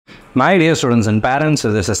My dear students and parents,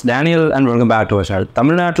 this is Daniel and welcome back to our channel.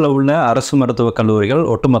 தமிழ்நாட்டில் உள்ள அரசு மருத்துவக் கல்லூரிகள்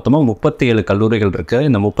ஒட்டுமொத்தமாக 37 கல்லூரிகள் இருக்குது.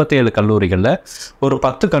 இந்த 37 கல்லூரிகளில் ஒரு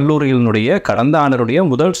 10 கல்லூரிகளினுடைய கடந்த ஆண்டினுடைய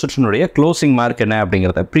முதல் சுற்றினுடைய க்ளோசிங் மார்க் என்ன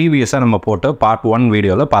அப்படிங்கிறத ப்ரீவியஸாக நம்ம போட்டு பார்ட் 1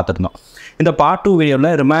 வீடியோவில் பார்த்துருந்தோம். இந்த பார்ட் 2 வீடியோவில்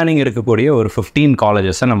ரிமைனிங் இருக்கக்கூடிய ஒரு 15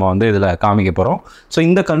 காலேஜஸை நம்ம வந்து இதில் காமிக்க போகிறோம். ஸோ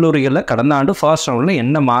இந்த கல்லூரிகளில் கடந்த ஆண்டு ஃபர்ஸ்ட் ரவுண்டில்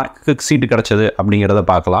என்ன மார்க்குக்கு சீட்டு கிடச்சது அப்படிங்கிறத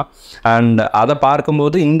பார்க்கலாம். அண்ட் அதை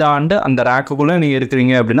பார்க்கும்போது இந்த ஆண்டு அந்த ரேக்குக்குள்ளே நீங்கள்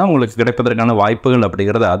இருக்கிறீங்க அப்படின்னா உங்களுக்கு கிடைப்பதற்கான வாய்ப்புகள்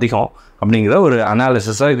அப்படிங்கிறது அதிகம் அப்படிங்கிற ஒரு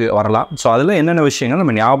அனாலிசிஸாக இது வரலாம். ஸோ அதில் என்னென்ன விஷயங்கள்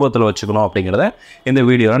நம்ம ஞாபகத்தில் வச்சுக்கணும் அப்படிங்கிறத இந்த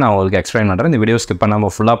வீடியோவில் நான் உங்களுக்கு எக்ஸ்பிளைன் பண்ணுறேன். இந்த வீடியோ ஸ்கிப்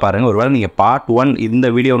பண்ணாமல் ஃபுல்லாக பாருங்கள். ஒருவேளை நீங்கள் பார்ட் 1 இந்த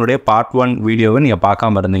வீடியோனுடைய பார்ட் 1 வீடியோவை நீங்கள்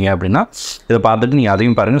பார்க்காம இருந்தீங்க அப்படின்னா இதை பார்த்துட்டு நீங்கள்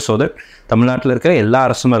அதையும் பாருங்கள். ஸோ தட் தமிழ்நாட்டில் இருக்கிற எல்லா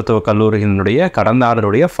அரசு மருத்துவக் கல்லூரிகளினுடைய கடந்த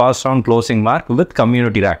ஆண்டருடைய first round closing mark with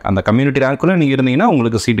community rank, அந்த கம்யூனிட்டி ரேங்க்குள்ளே நீங்கள் இருந்தீங்கன்னா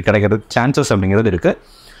உங்களுக்கு சீட்டு கிடைக்கிறது சான்சஸ் அப்படிங்கிறது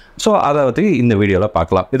இருக்குது. ஸோ அதை பற்றி இந்த வீடியோவில்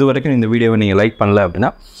பார்க்கலாம். இது வரைக்கும் இந்த வீடியோவை நீங்கள் லைக் பண்ணல அப்படின்னா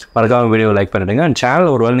மறக்காம வீடியோவை லைக் பண்ணிவிடுங்க. அண்ட் சேனல்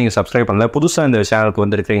ஒருவேளை நீங்கள் சப்ஸ்கிரைப் பண்ணல, புதுசாக இந்த சேனலுக்கு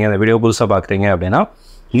வந்துருக்கிறீங்க, இந்த வீடியோ புதுசாக பார்க்குறீங்க அப்படின்னா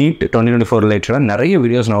NEET 2024 ரிலேட்டடாக நிறைய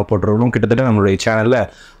வீடியோஸ் நம்ம போட்டுருக்கோம். கிட்டத்தட்ட நம்மளுடைய சேனலில்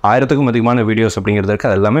 1000க்கும் அதிகமான வீடியோஸ் அப்படிங்கிறது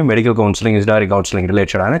இருக்குது. அது எல்லாமே மெடிக்கல் கவுன்சிலிங், ஹிஸ்டாரிக் கவுன்சிலிங்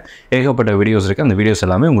ரிலேட்டடான ஏகப்பட்ட வீடியோஸ் இருக்குது. அந்த வீடியோஸ்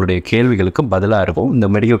எல்லாமே உங்களுடைய கேள்விகளுக்கு பதிலாக இருக்கும். இந்த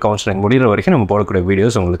மெடிக்கல் கவுன்சிலிங் முடிகிற வரைக்கும் நம்ம போடக்கூடிய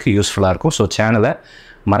வீடியோஸ் உங்களுக்கு யூஸ்ஃபுல்லாக இருக்கும். ஸோ சேனலை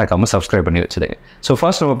மறக்காமல் சப்ஸ்கிரைப் பண்ணி வச்சுடுங்க. ஸோ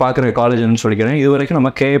ஃபர்ஸ்ட் நம்ம பார்க்குற காலேஜ்னு சொல்லிக்கிறேன். இது வரைக்கும் நம்ம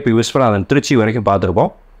KP விஸ்வநாதன் திருச்சி வரைக்கும்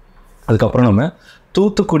பார்த்துருப்போம். அதுக்கப்புறம் நம்ம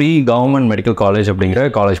தூத்துக்குடி கவர்மெண்ட் மெடிக்கல் காலேஜ் அப்படிங்கிற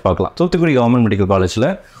காலேஜ் பார்க்கலாம். தூத்துக்குடி கவர்மெண்ட் மெடிக்கல் காலேஜில்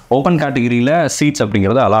ஓப்பன் கேட்டகிரியில் சீட்ஸ்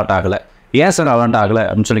அப்படிங்கிறது அலாட் ஆகலை. ஏன் சார் அலாட் ஆகலை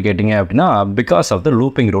அப்படின்னு சொல்லி கேட்டிங்க அப்படின்னா because of the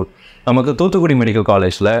looping rule. நமக்கு தூத்துக்குடி மெடிக்கல்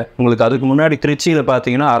காலேஜில் உங்களுக்கு அதுக்கு முன்னாடி திருச்சியில்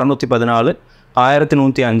பார்த்தீங்கன்னா 614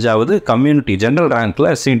 1105வது கம்யூனிட்டி ஜென்ரல்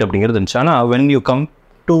ரேங்க்கில் சீட் அப்படிங்கிறது இருந்துச்சு. ஆனால் when you come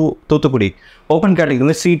to Thoothukudi open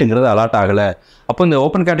கேட்டகிரியில் சீட்டுங்கிறது allot ஆகலை. அப்போ இந்த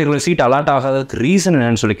ஓப்பன் கேட்டகிரியில் சீட் அலாட் ஆகாததுக்கு ரீசன்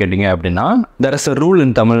என்னன்னு சொல்லி கேட்டிங்க அப்படின்னா there is a rule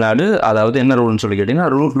in Tamil Nadu. அதாவது என்ன ரூல்னு சொல்லி கேட்டிங்கன்னா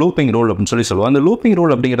லூப்பிங் ரூல் அப்படின்னு சொல்லி சொல்லுவோம். அந்த லூப்பிங்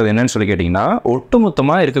ரூல் அப்படிங்கிறது என்னன்னு சொல்லி கேட்டிங்கன்னா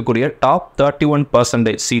ஒட்டுமொத்தமாக இருக்கக்கூடிய டாப்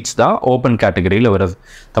 31% சீட்ஸ் தான் ஓப்பன் கேட்டகிரியில் வருது.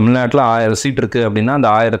 தமிழ்நாட்டில் 1000 சீட் இருக்குது அப்படின்னா அந்த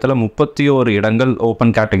 1000ல் 31 இடங்கள்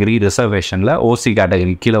ஓப்பன் கேட்டகிரி ரிசர்வேஷனில் OC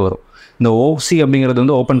கேட்டகிரி கீழே வரும். இந்த OC அப்படிங்கிறது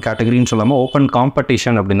வந்து ஓப்பன் கேட்டகிரின்னு சொல்லாமல் ஓப்பன்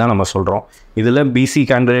காம்படிஷன் அப்படின்னு தான் நம்ம சொல்கிறோம். இதில் BC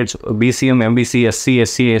candidates, BCM, MBC, SC,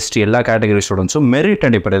 SC, ST எல்லா கேட்டகரி ஸ்டூடெண்ட்ஸும் மெரிட்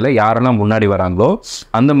அடிப்படையில் யாரெல்லாம் முன்னாடி வராங்களோ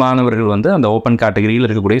அந்த மாணவர்கள் வந்து அந்த ஓப்பன் கேட்டகிரியில்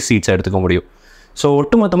இருக்கக்கூடிய சீட்ஸை எடுத்துக்க முடியும். ஸோ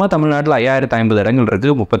ஒட்டுமொத்தமாக தமிழ்நாட்டில் 5050 இடங்கள்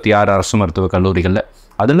இருக்குது 36 அரசு மருத்துவக் கல்லூரிகளில்.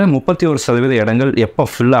 அதில் 31% இடங்கள் எப்போ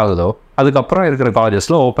ஃபில் ஆகுதோ அதுக்கப்புறம் இருக்கிற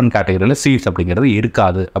காலேஜஸில் ஓப்பன் கேட்டகரியில் சீட்ஸ் அப்படிங்கிறது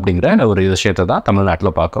இருக்காது அப்படிங்கிற ஒரு விஷயத்தை தான்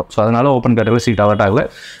தமிழ்நாட்டில் பார்க்குறோம். ஸோ அதனால் ஓப்பன் கேட்டகரியில் சீட் அலாட் ஆகலை.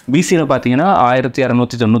 BCயில் பார்த்தீங்கன்னா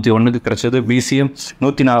 1691 கிடச்சது, BCM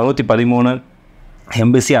 113,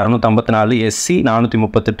 MBC 654, SC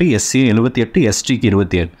 438, SC 78, STக்கு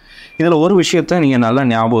 27. இதில் ஒரு விஷயத்தை நீங்கள் நல்லா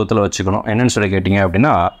ஞாபகத்தில் வச்சுக்கணும். என்னென்னு சொல்லி கேட்டிங்க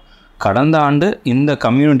அப்படின்னா கடந்த ஆண்டு இந்த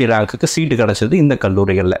கம்யூனிட்டி ரேங்க்குக்கு சீட்டு கிடச்சது இந்த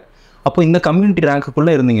கல்லூரிகளில். அப்போ இந்த கம்யூனிட்டி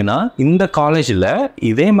ரேங்க்குள்ளே இருந்தீங்கன்னா இந்த காலேஜில்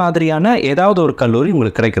இதே மாதிரியான ஏதாவது ஒரு கல்லூரி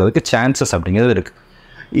உங்களுக்கு கிடைக்கிறதுக்கு சான்சஸ் அப்படிங்கிறது இருக்குது.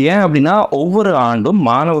 ஏன் அப்படின்னா ஒவ்வொரு ஆண்டும்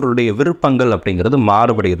மாணவர்களுடைய விருப்பங்கள் அப்படிங்கிறது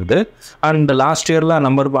மாறுபடுகிறது. அண்ட் லாஸ்ட் இயரில்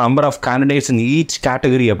number of candidates in each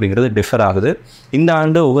category அப்படிங்கிறது டிஃபர் ஆகுது. இந்த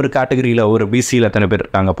ஆண்டு ஒவ்வொரு கேட்டகரியில் ஒரு BCயில் எத்தனை பேர்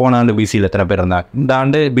இருக்காங்க, போன ஆண்டு BCயில் எத்தனை பேர் இருந்தாங்க, இந்த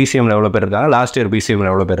ஆண்டு BCMல எவ்வளோ பேர் இருக்காங்க, லாஸ்ட் இயர் BCMல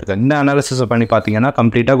எவ்வளோ பேர் இருக்காங்க, இந்த அனாலிசிஸை பண்ணி பார்த்தீங்கன்னா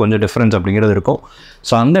கம்ப்ளீட்டாக கொஞ்சம் டிஃப்ரென்ஸ் அப்படிங்கிறது இருக்கும்.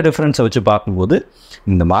 ஸோ அந்த டிஃப்ரென்ஸை வச்சு பார்க்கும்போது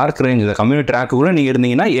இந்த மார்க் ரேஞ்ச் இந்த கம்யூனிட்டி ரேங்க்குள்ளே நீங்கள்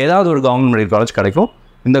இருந்தீங்கன்னா ஏதாவது ஒரு கவர்மெண்ட் மெடிக்கல் காலேஜ் கிடைக்கும்.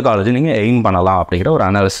 இந்த காலேஜ் நீங்கள் எய்ம் பண்ணலாம் அப்படிங்கிற ஒரு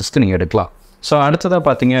அனாலிசிஸ்க்கு நீங்கள் எடுக்கலாம். ஸோ அடுத்ததாக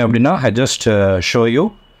பார்த்தீங்க அப்படின்னா ஐ ஜஸ்ட் ஷோ யூ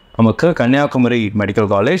நமக்கு Kanyakumari medical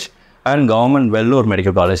college and government Vellur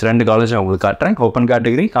medical college 2 college உங்களுக்கு காட்டுறேன். ஓப்பன்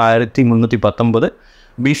கேட்டகரி 1319,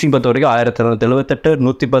 BC பொறுத்த வரைக்கும் 1278,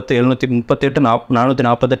 110, 738,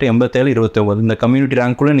 448, 87, 29 இந்த கம்யூனிட்டி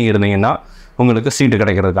ரேங்க்குள்ளே நீங்கள் இருந்தீங்கன்னா உங்களுக்கு சீட்டு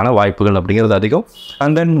கிடைக்கிறதுக்கான வாய்ப்புகள் அப்படிங்கிறது அதிகம்.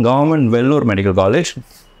 And then government Vellur medical college,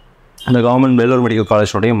 அந்த கவர்மெண்ட் வெள்ளூர் மெடிக்கல்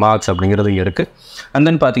காலேஜோடைய மார்க்ஸ் அப்படிங்கிறது இங்கே இருக்குது. அண்ட்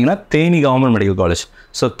தென் பார்த்தீங்கன்னா Theni government medical college.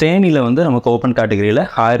 So தேனியில் வந்து நமக்கு ஓப்பன் கேட்டகரியில்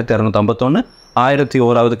 1251,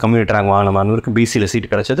 1001வது கம்யூனிட்டி ரேங்க் வாங்கின மாணவருக்கு BCயில் சீட்டு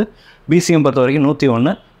கிடச்சது. BCM பொறுத்த வரைக்கும்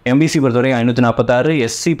 101, MBC பொறுத்த வரைக்கும் 546,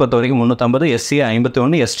 SC பொறுத்த வரைக்கும் 350, SC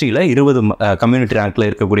 51, STயில் 20 கம்யூனிட்டி ரேங்க்கில்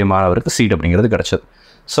இருக்கக்கூடிய மாணவருக்கு சீட் அப்படிங்கிறது கிடச்சது.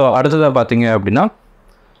 ஸோ அடுத்ததாக பார்த்தீங்க அப்படின்னா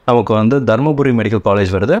நமக்கு வந்து தருமபுரி மெடிக்கல்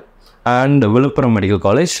காலேஜ் வருது and Villupuram medical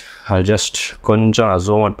college. Just கொஞ்சம்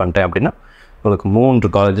ஜூம் அவுட் பண்ணிட்டேன் அப்படின்னா உங்களுக்கு 3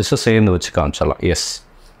 காலேஜஸை சேர்ந்து வச்சு காமிச்சிடலாம். S,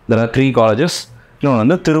 there are 3 colleges. இன்னொன்று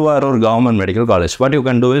வந்து Thiruvarur government medical college. What you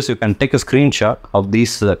can do is you can take a screenshot of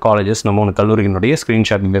these colleges. நம்ம 3 கல்லூரிகளுடைய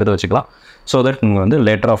ஸ்க்ரீன்ஷாட் நீங்கள் எடுத்து வச்சுக்கலாம். ஸோ தட் நீங்கள் வந்து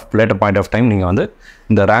லேட்டர் பாயிண்ட் ஆஃப் டைம் நீங்கள் வந்து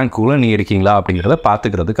இந்த ரேங்க்குள்ளே நீ இருக்கீங்களா அப்படிங்கிறத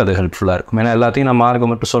பார்த்துக்கிறதுக்கு அது ஹெல்ப்ஃபுல்லாக இருக்கும். ஏன்னா எல்லாத்தையும் நான் மார்க்கை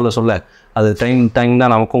மட்டும் சொல்ல அது டைம்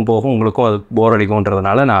தான் நமக்கும் போகும், உங்களுக்கும் அது போர்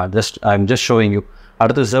அடிக்கும்ன்றதுனால நான் I am just showing you.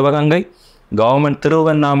 அடுத்து Sivaganga government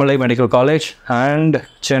Tiruvannamalai medical college and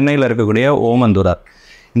சென்னையில் இருக்கக்கூடிய ஓமந்தூரார்.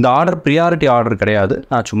 இந்த ஆர்டர் ப்ரியாரிட்டி ஆர்டர் கிடையாது.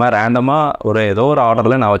 நான் சும்மா ரேண்டமாக ஏதோ ஒரு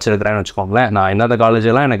ஆர்டரில் நான் வச்சுருக்கிறேன்னு வச்சுக்கோங்களேன். நான் எந்தெந்த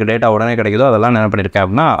காலேஜெல்லாம் எனக்கு டேட்டா உடனே கிடைக்குதோ அதெல்லாம் என்ன பண்ணியிருக்கேன்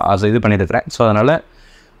அப்படின்னா இது பண்ணியிருக்கிறேன். ஸோ அதனால்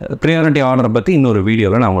ப்ரியாரிட்டி ஆர்டரை பற்றி இன்னொரு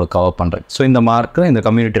வீடியோவில் நான் உங்களுக்கு கவர் பண்ணுறேன். ஸோ இந்த மார்க்கு இந்த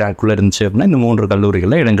கம்யூனிட்டி ரேங்க்குள்ளே இருந்துச்சு அப்படின்னா இந்த 3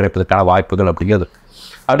 கல்லூரிகளில் இடம் கிடைப்பதற்கான வாய்ப்புகள் அப்படிங்கிறது.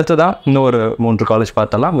 அடுத்ததாக இன்னொரு 3 காலேஜ்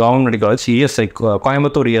பார்த்தலாம். Government medical college ESI,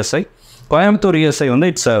 Coimbatore ESI. Coimbatore ESI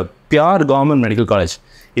it's a pure government medical college.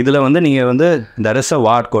 இதில் நீங்கள் there is a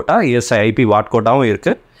ward quota, ESI IP ward கோட்டாவும்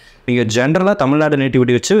இருக்குது. நீங்கள் ஜென்ரலாக தமிழ்நாடு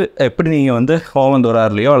நேட்டிவிட்டி வச்சு எப்படி நீங்கள்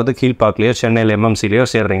ஓமந்தூரார்லையோ அல்லது கீழ்பாக்கிலையோ சென்னையில் எம்எம்சிலையோ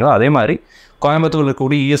சேர்றீங்களோ அதே மாதிரி கோயம்புத்தூரில்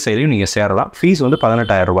இருக்கக்கூடிய இஎஸ்ஐலையும் நீங்கள் சேரலாம். ஃபீஸ்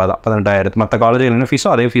 18,000 ரூபா தான். 18,000 மற்ற காலேஜில் என்ன ஃபீஸோ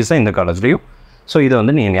அதே ஃபீஸ் தான் இந்த காலேஜ்லேயும். ஸோ இதை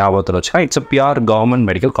நீங்கள் ஞாபகத்தில் வச்சுக்கலாம். It's a pure government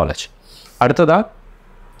medical college. அடுத்ததாக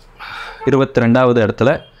 22வது இடத்துல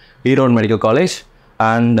Erode medical college.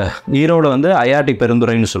 And Erode IRD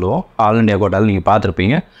பெருந்துறைன்னு சொல்லுவோம். ஆல் இண்டியா கோட்டாவில் நீங்கள்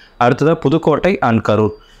பார்த்துருப்பீங்க. அடுத்ததாக புதுக்கோட்டை அண்ட்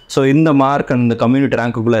கரூர். ஸோ இந்த மார்க் அந்த கம்யூனிட்டி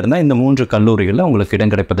ரேங்க்குள்ளே இருந்தால் இந்த 3 கல்லூரிகளில் உங்களுக்கு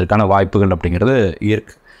இடம் கிடைப்பதற்கான வாய்ப்புகள் அப்படிங்கிறது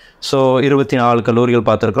இருக்குது. ஸோ 24 கல்லூரிகள்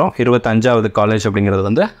பார்த்துருக்குறோம். 25வது காலேஜ்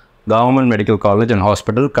அப்படிங்கிறது government medical college and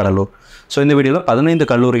hospital Cuddalore. So இந்த வீடியோவில் 15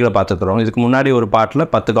 கல்லூரிகளை பார்த்துருக்குறோம். இதுக்கு முன்னாடி ஒரு பாட்டில்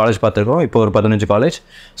 10 காலேஜ் பார்த்துருக்கோம். இப்போ ஒரு 15 college.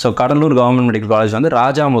 So Cuddalore government medical college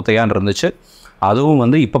ராஜா முத்தையான் இருந்துச்சு.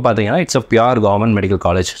 அதுவும் இப்போ பார்த்தீங்கன்னா it's a pure government medical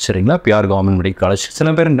college. சரிங்களா, பியூர் கவர்மெண்ட் மெடிக்கல் காலேஜ்.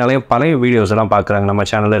 சில பேர் பழைய வீடியோஸ் எல்லாம் பார்க்குறாங்க. நம்ம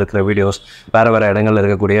சேனலில் இருக்கிற வீடியோஸ் வேறு இடங்களில்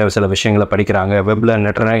இருக்கக்கூடிய சில விஷயங்களை படிக்கிறாங்க. வெப்பில்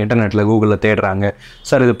இன்டர்நெட்டில் கூகுளில் தேடுறாங்க.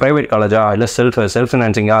 சார் இது ப்ரைவேட் காலேஜா இல்லை செல்ஃப்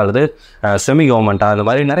ஃபினான்சிங்கா அல்லது செமி கவர்மெண்ட்டா, அந்த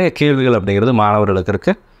மாதிரி நிறைய கேள்விகள் அப்படிங்கிறது மாணவர்களுக்கு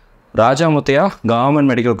இருக்குது. Raja Muthiah government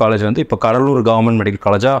medical college இப்போ கடலூர் கவர்மெண்ட் மெடிக்கல்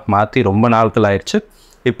காலேஜாக மாற்றி ரொம்ப நாட்கள் ஆயிடுச்சு.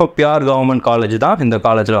 இப்போ பியூர் கவர்மெண்ட் காலேஜ் தான். இந்த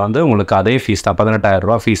காலேஜில் உங்களுக்கு அதே ஃபீஸ் தான், 18,000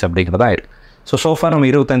 ரூபா ஃபீஸ் அப்படிங்கிறதா இருக்குது. சோஃபார் நம்ம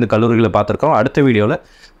 25 கல்லூரிகளை பார்த்துருக்கோம். அடுத்த வீடியோவில்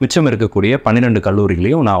மிச்சம் இருக்கக்கூடிய 12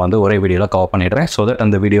 கல்லூரிகளையும் நான் ஒரே வீடியோவில் கவர் பண்ணிடுறேன். ஸோ தட்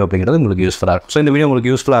அந்த வீடியோ அப்படிங்கிறது உங்களுக்கு யூஸ்ஃபுல்லாக இருக்கும். ஸோ இந்த வீடியோ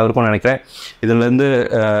உங்களுக்கு யூஸ்ஃபுல்லாக இருக்கும்னு நினைக்கிறேன். இதுலேருந்து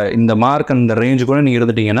இந்த மார்க் அந்த ரேஞ்சு கூட நீங்கள்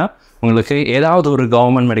இருந்துட்டிங்கன்னா உங்களுக்கு ஏதாவது ஒரு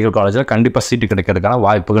கவர்மெண்ட் மெடிக்கல் காலேஜில் கண்டிப்பாக சீட்டு கிடைக்கிறதுக்கான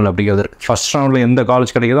வாய்ப்புகள் அப்படிங்கிறது இருக்குது. ஃபஸ்ட் ரவுண்டில் எந்த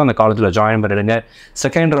காலேஜ் கிடைக்குதோ அந்த காலேஜில் ஜாயின் பண்ணிடுங்க.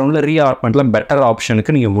 செகண்ட் ரவுண்டில் ரீஅலாட்மெண்ட்டில் பெட்டர்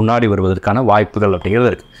ஆப்ஷனுக்கு நீங்கள் முன்னாடி வருவதற்கான வாய்ப்புகள் அப்படிங்கிறது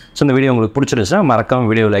இருக்குது. ஸோ இந்த வீடியோ உங்களுக்கு பிடிச்சிருச்சுன்னா மறக்காமல்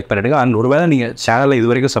வீடியோ லைக் பண்ணிவிடுங்க. அண்ட் ஒருவேளை நீங்கள் சேனலை இது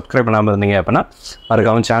வரைக்கும் சப்ஸ்கிரைப் பண்ணாமல் இருந்தீங்க அப்படின்னா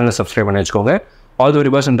மறக்காமல் சேனலை சப்ஸ்கிரைப் பண்ணி வச்சுக்கோங்க. All the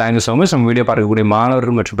very best and thank you so much. நம்ம வீடியோ பார்க்கக்கூடிய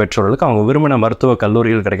மாணவர்கள் மற்றும் பெற்றோர்களுக்கு அவங்க விரும்பின மருத்துவ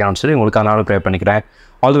கல்லூரிகள் கிடைக்கணும்னு சொல்லி உங்களுக்கு அதனால ப்ரே பண்ணிக்கிறேன்.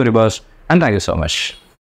 All the very best and thank you so much.